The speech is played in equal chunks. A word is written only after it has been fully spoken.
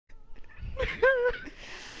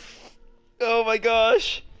Oh my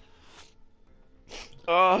gosh.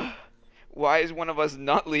 Oh, why is one of us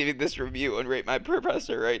not leaving this review and rate my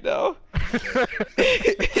professor right now?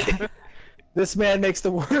 This man makes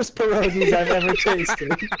the worst pierogies I've ever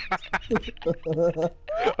tasted.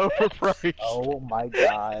 Overpriced. Oh my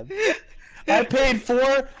god. I paid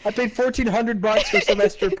 $1,400 for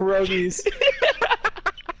semester pierogies.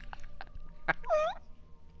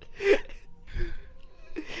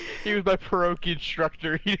 He was my pierogi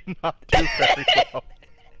instructor. He did not do very well.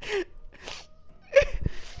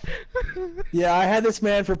 Yeah, I had this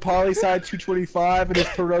man for poli-sci 225, and his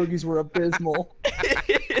pierogies were abysmal.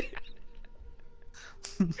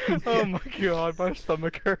 Oh my god, my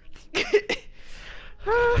stomach hurts.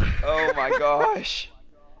 Oh my gosh.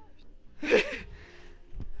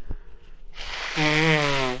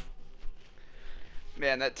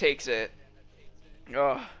 Man, that takes it.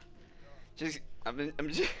 Oh, I'm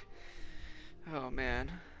just. Oh man,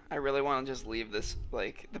 I really want to just leave this.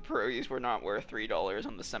 Like, the pierogies were not worth $3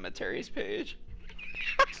 on the cemeteries page.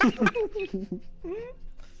 I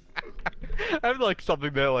have like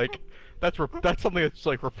something that like that's something that's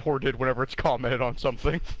like reported whenever it's commented on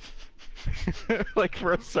something. Like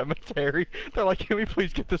for a cemetery, they're like, "Can we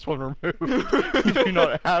please get this one removed? We do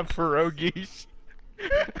not have pierogies."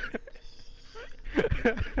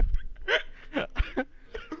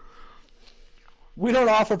 We don't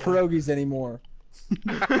offer pierogies anymore.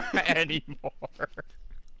 Anymore.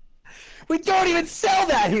 We don't even sell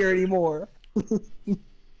that here anymore.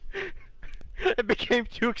 It became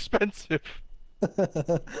too expensive.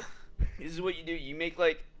 This is what you do. You make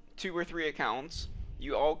like 2 or 3 accounts.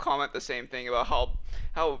 You all comment the same thing about how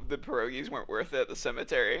the pierogies weren't worth it at the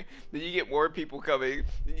cemetery. Then you get more people coming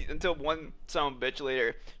until one son of a bitch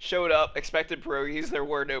later showed up, expected pierogies. There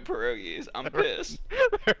were no pierogies. I'm pissed.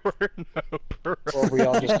 There were no pierogies. Or we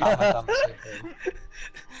all just comment on the same thing.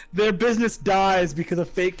 Their business dies because of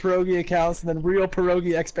fake pierogi accounts and then real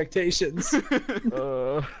pierogi expectations. Dude,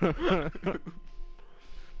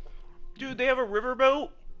 they have a riverboat?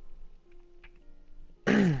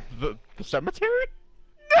 The cemetery?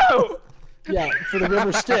 No! Yeah, for the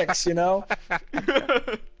river Styx, you know?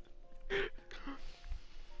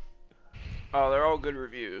 Oh, they're all good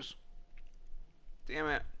reviews. Damn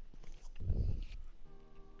it.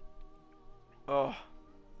 Oh,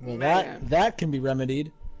 I mean, man. that can be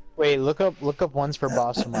remedied. Wait, look up ones for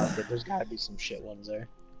Boston Market. There's gotta be some shit ones there.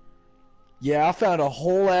 Yeah, I found a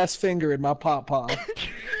whole ass finger in my pop pop.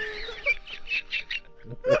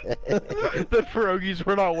 The pierogies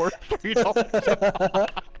were not worth $3.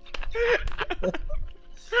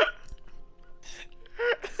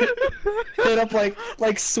 Hit up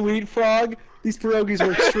like Sweet Frog. These pierogies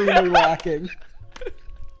were extremely lacking.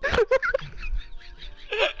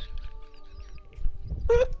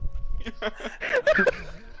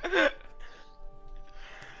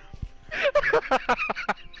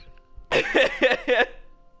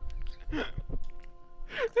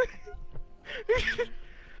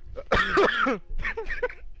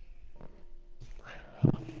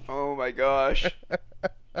 Oh my gosh.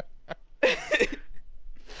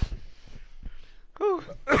 Whew.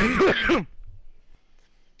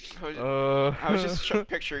 I was just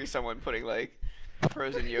picturing someone putting like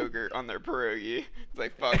frozen yogurt on their pierogi. It's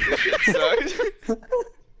like, fuck, this shit sucks.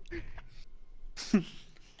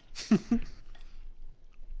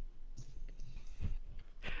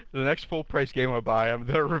 The next full price game I buy,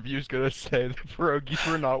 the review's gonna say the pierogies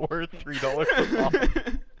were not worth $3 per pop.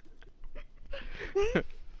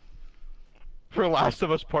 For Last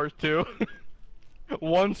of Us Part 2.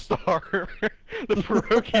 1 star. The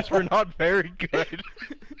pierogies were not very good.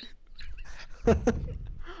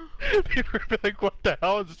 People would be like, what the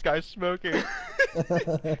hell is this guy smoking?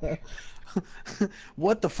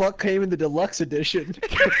 What the fuck came in the deluxe edition?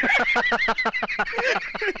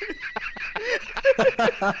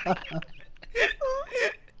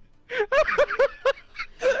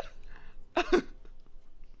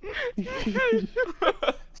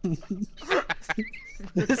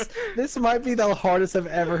 This might be the hardest I've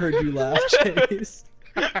ever heard you laugh, Chase.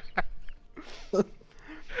 The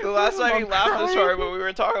last time he laughed this hard when we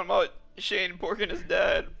were talking about Shane porking his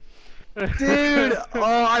dad. Dude, oh,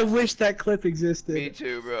 I wish that clip existed. Me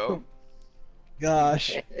too, bro.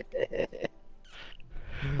 Gosh.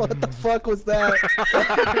 What the fuck was that?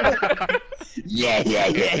 Yeah.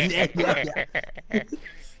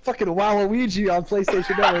 Fucking Waluigi on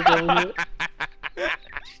PlayStation Network over here.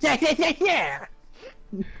 Yeah.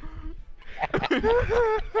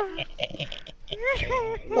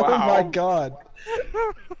 Wow. Oh my god.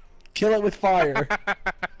 Kill it with fire.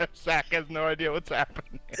 Zach has no idea what's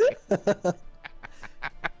happening.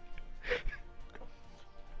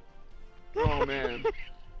 Oh man.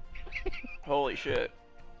 Holy shit.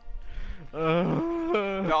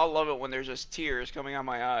 Uh, I love it when there's just tears coming out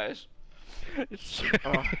my eyes.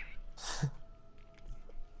 Ugh.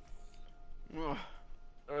 Ugh.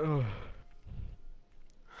 Ugh.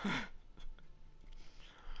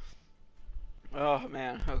 Oh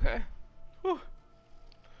man, okay. Whew.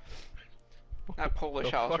 That Polish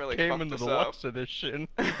The house fuck really came fucked into us the up. Lux edition.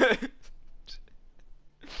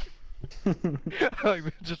 Like,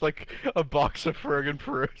 just like a box of Frogan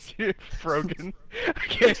Perosi. Frogan. I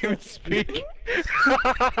can't even speak.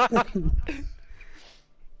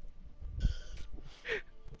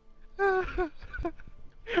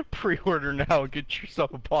 Pre-order now and get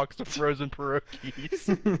yourself a box of frozen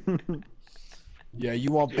pierogies. Yeah,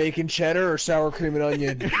 you want bacon cheddar or sour cream and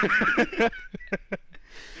onion?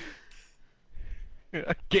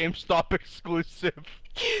 A GameStop exclusive.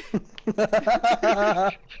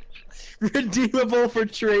 Redeemable for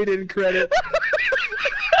trade-in credit.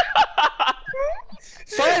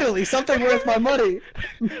 Finally, something worth my money.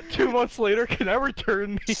 2 months later, can I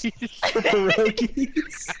return these?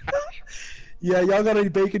 Pierogies. Yeah, y'all got any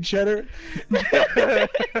bacon cheddar?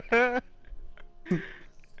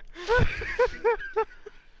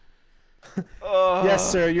 Yes,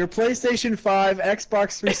 sir. Your PlayStation 5,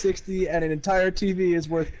 Xbox 360, and an entire TV is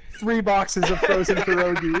worth 3 boxes of frozen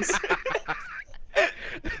pierogies.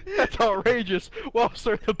 That's outrageous. Well,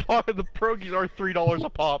 sir, the pierogies are $3 a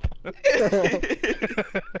pop.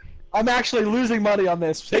 I'm actually losing money on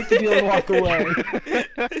this. Take the deal and walk away.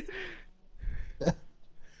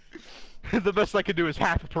 The best I can do is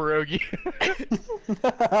half a pierogi.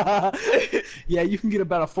 Yeah, you can get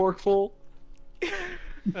about a forkful.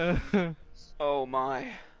 Oh my.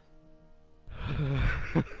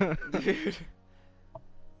 Dude.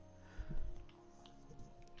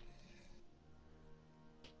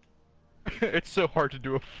 It's so hard to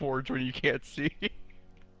do a forge when you can't see.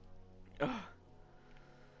 Ugh.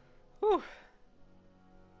 Whew.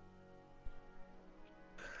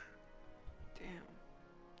 Damn.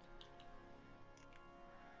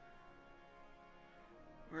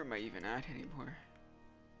 Where am I even at anymore?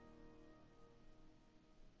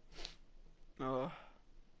 Oh.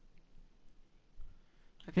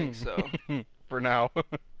 I think so. For now.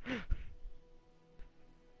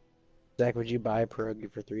 Zach, would you buy a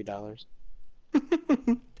pierogi for $3?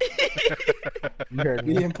 You heard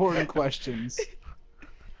me. The important questions.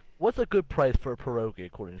 What's a good price for a pierogi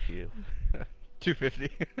according to you? $2.50.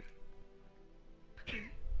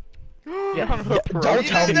 Yeah, Don't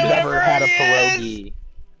tell me you never had a pierogi.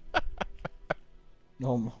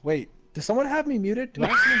 Wait. Does someone have me muted? Do I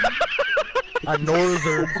have someone- a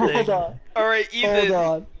northern Hold thing. on. All right, Ethan. Hold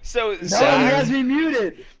on. So No, he Zach, has me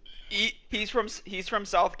muted. he's from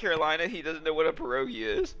South Carolina. He doesn't know what a pierogi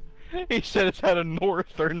is. He said it's had a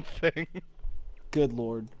northern thing. Good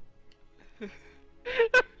lord.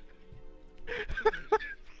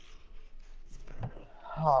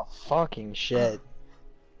 Oh, fucking shit.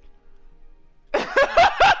 Look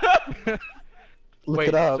Wait,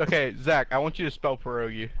 it up. okay, Zach, I want you to spell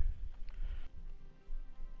pierogi.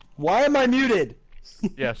 Why am I muted?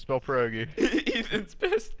 Yeah, spell pierogi. Ethan's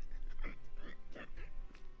pissed.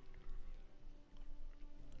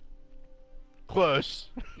 Close.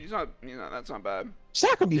 He's not. That's not bad.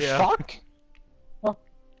 Zach would be Yeah. fuck. What?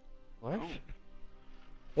 Oh.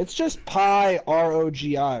 It's just pi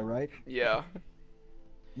R-O-G-I, right? Yeah.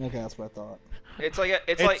 Okay, that's what I thought. It's like a,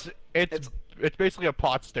 It's basically a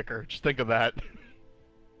pot sticker. Just think of that.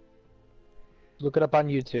 Look it up on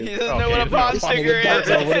YouTube. he doesn't Okay, know what a it's pot not sticker Don't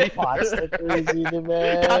know what a is. pot sticker is either,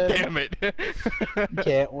 man. God damn it.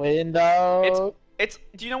 Can't win, though. It's.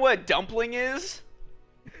 Do you know what a dumpling is?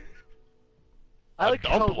 I A like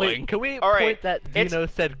how, dumpling? wait, can we All right, point that it's- Dino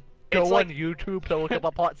said it's go like- on YouTube to look up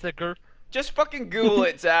a pot sticker? Just fucking Google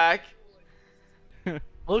it, Zach.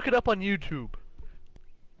 Look it up on YouTube.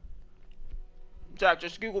 Zach,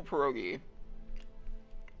 just Google pierogi.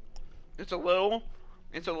 It's a little.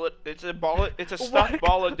 It's a ball. It's a stuffed What?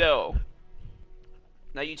 ball of dough.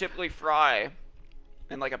 That you typically fry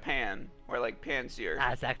in like a pan or like pan sear.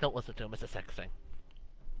 Ah, Zach, don't listen to him. It's a sex thing.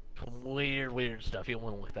 Some weird stuff. You don't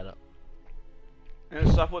want to look that up. And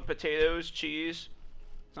it's stuffed with potatoes, cheese,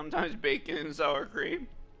 sometimes bacon and sour cream.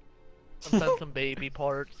 Sometimes some baby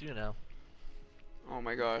parts, you know. Oh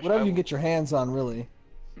my gosh. Whatever you can get your hands on, really.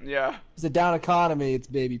 Yeah. It's a down economy, it's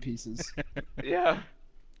baby pieces. Yeah.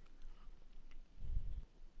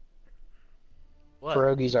 What?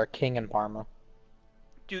 Pierogies are king in Parma.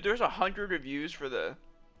 Dude, there's 100 reviews for the.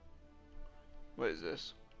 What is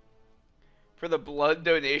this? For the blood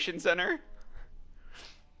donation center.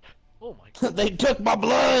 Oh my god. They took my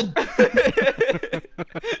blood!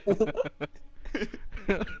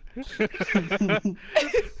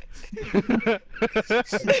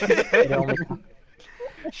 It only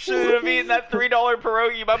Should have eaten that $3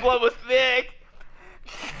 pierogi. My blood was thick.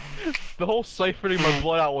 The whole siphoning my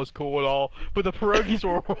blood out was cool and all, but the pierogies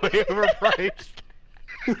were way overpriced.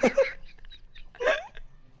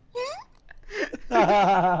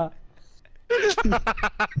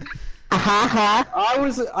 I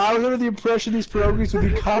was under the impression these pierogies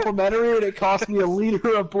would be complimentary, and it cost me a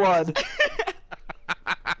liter of blood.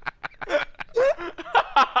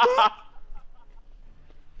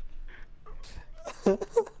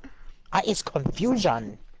 It's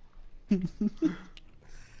confusion.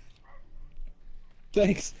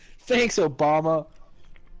 Thanks, Obama.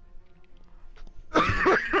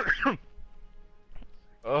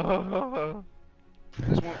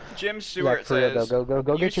 Jim Stewart Yeah, says, go "You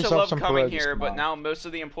get used to yourself love some coming pierogies here, but tomorrow." now most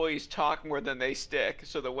of the employees talk more than they stick,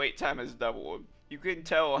 so the wait time has doubled. You can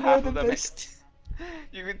tell More half of than them. this.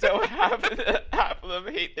 You can tell half of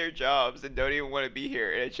them hate their jobs and don't even want to be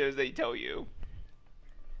here, and it shows they tell you.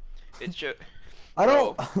 It shows. I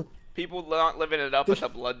don't. People not living it up at the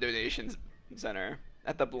blood donation center,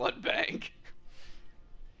 at the blood bank.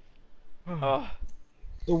 Oh,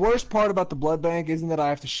 The worst part about the blood bank isn't that I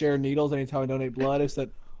have to share needles anytime I donate blood. It's that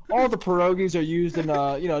all the pierogies are used in,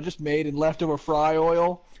 just made in leftover fry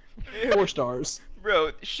oil. 4 stars.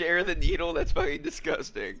 bro, share the needle. That's fucking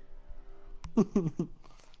disgusting.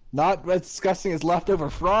 Not as disgusting as leftover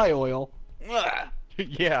fry oil. Ugh.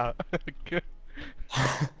 Yeah.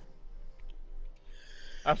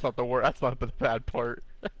 That's not the word. That's not the bad part.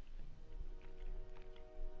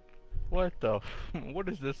 What the? What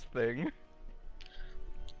is this thing?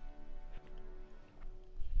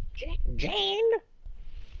 Jane.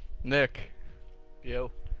 Nick.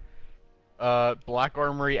 Yo. Black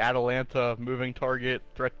Armory, Atalanta, moving target,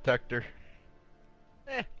 threat detector.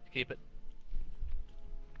 Keep it.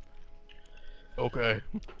 Okay.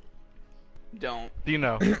 Don't.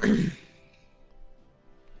 Dino.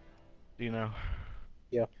 Dino.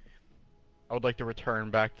 Yeah. I would like to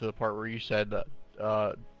return back to the part where you said that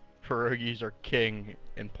pierogies are king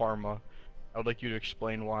in Parma. I would like you to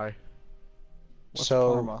explain why. What's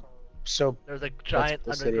So, Parma? so There's a giant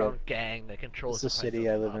the city underground gang that controls it's the price city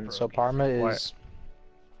of I live in. So pierogies. Parma Why? is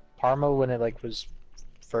Parma when it was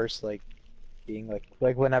first being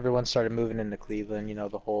like when everyone started moving into Cleveland. You know,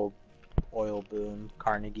 the whole oil boom,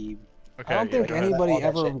 Carnegie. Okay. I don't think go ahead. anybody all that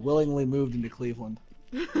ever shit. willingly moved into Cleveland.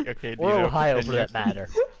 Okay, Or Dino, Ohio, for continue. that matter.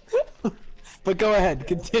 But go ahead,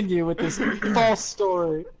 continue with this false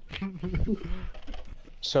story.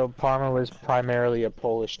 So Parma was primarily a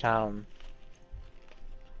Polish town.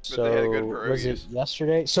 But they had good Was it pierogies.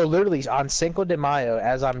 yesterday? So literally on Cinco de Mayo,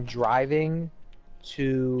 as I'm driving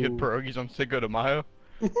You had to, pierogies on Cinco de Mayo?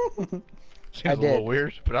 Seems I a little did.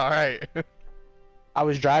 weird, but alright. I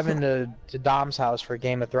was driving to Dom's house for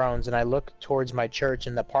Game of Thrones, and I look towards my church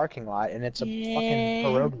in the parking lot, and it's a fucking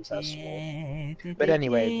pierogi festival. But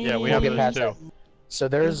anyway, Yeah, we we'll have get those past too. that. So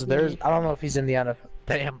there's I don't know if he's in the NFL.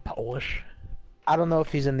 Damn Polish. I don't know if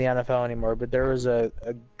he's in the NFL anymore, but there was a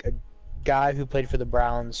guy who played for the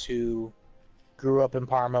Browns who grew up in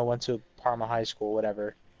Parma, went to Parma High School,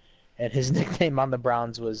 whatever, and his nickname on the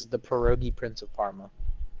Browns was the Pierogi Prince of Parma.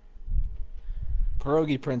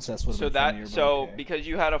 Pierogi Princess was Because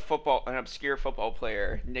you had an obscure football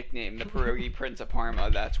player nicknamed the Pierogi Prince of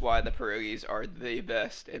Parma, that's why the pierogies are the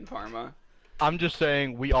best in Parma. I'm just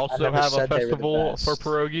saying, we also never have a said they were the festival best. for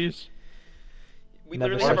pierogies. We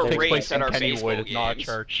Never literally said have they a were the race best. at our Kennywood baseball is not a games.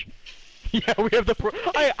 church. Yeah, we have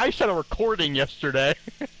the. I set a recording yesterday.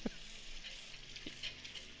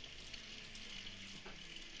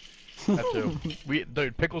 That too.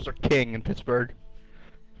 Dude, pickles are king in Pittsburgh.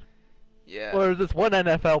 Yeah. Well, there's this one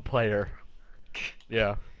NFL player.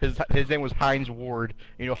 Yeah, his name was Heinz Ward.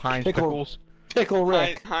 You know Heinz Pickle- Pickles. Pickle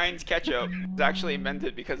Rick. Heinz ketchup was actually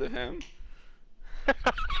invented because of him.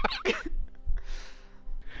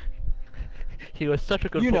 He was such a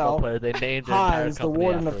good You football know, player, they named their entire Heinz, the company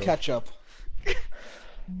warden after of him. ketchup.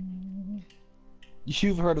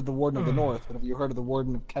 You've heard of the warden of the north, but have you heard of the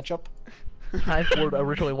warden of ketchup? Heinz Ward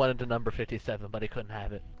originally wanted to number 57, but he couldn't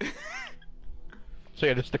have it. So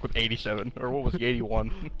yeah, just stick with 87, or what was he,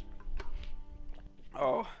 81?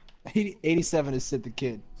 Oh. 87 is Sid the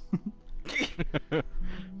Kid.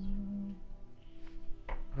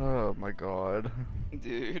 Oh my god.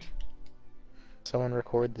 Dude. Someone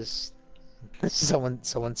record this. Someone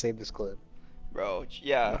save this clip. Bro,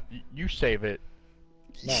 yeah. You save it.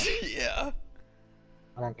 No. Yeah.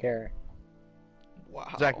 I don't care. Wow.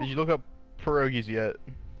 Zach, did you look up pierogies yet?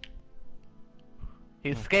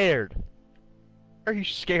 He's scared. Are you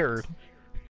scared?